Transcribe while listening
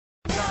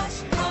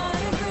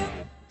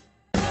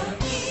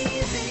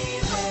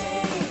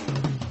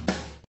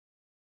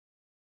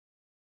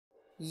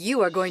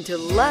You are going to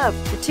love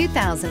the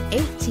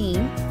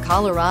 2018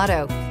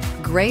 Colorado.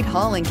 Great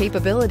hauling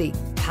capability,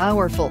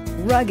 powerful,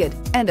 rugged,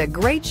 and a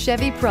great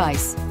Chevy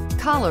price.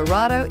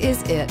 Colorado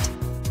is it,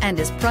 and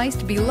is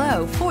priced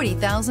below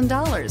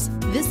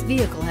 $40,000. This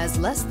vehicle has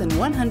less than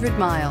 100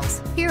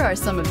 miles. Here are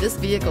some of this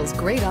vehicle's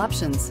great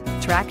options: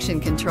 traction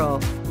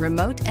control,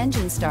 remote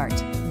engine start,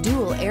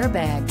 dual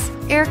airbags,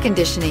 air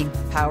conditioning,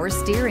 power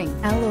steering,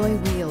 alloy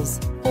wheels,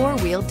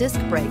 four-wheel disc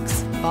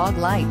brakes, fog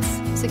lights,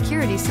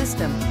 security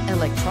system,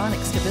 electronic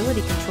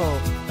stability control.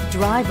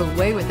 Drive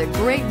away with a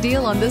great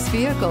deal on this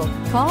vehicle.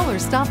 Call or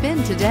stop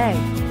in today.